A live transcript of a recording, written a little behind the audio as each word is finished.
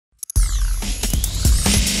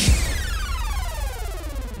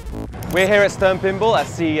We're here at Stern Pinball at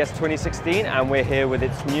CES 2016 and we're here with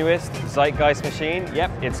its newest Zeitgeist machine.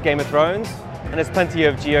 Yep, it's Game of Thrones, and there's plenty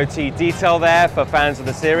of GOT detail there for fans of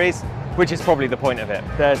the series, which is probably the point of it.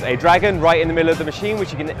 There's a dragon right in the middle of the machine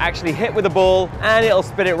which you can actually hit with a ball and it'll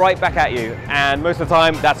spit it right back at you, and most of the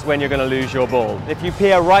time that's when you're going to lose your ball. If you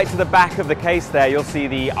peer right to the back of the case there, you'll see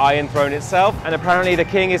the Iron Throne itself, and apparently the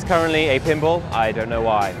king is currently a pinball. I don't know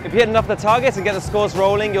why. If you hit enough of the targets and get the scores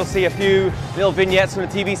rolling, you'll see a few little vignettes from the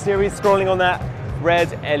TV series scrolling on that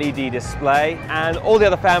red LED display, and all the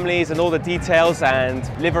other families and all the details and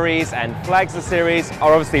liveries and flags of the series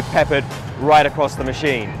are obviously peppered right across the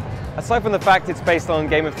machine. Aside from the fact it's based on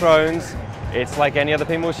Game of Thrones, it's like any other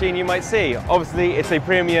pinball machine you might see. Obviously, it's a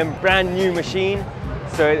premium, brand new machine,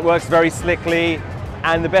 so it works very slickly,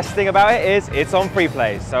 and the best thing about it is it's on free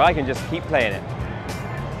play, so I can just keep playing it.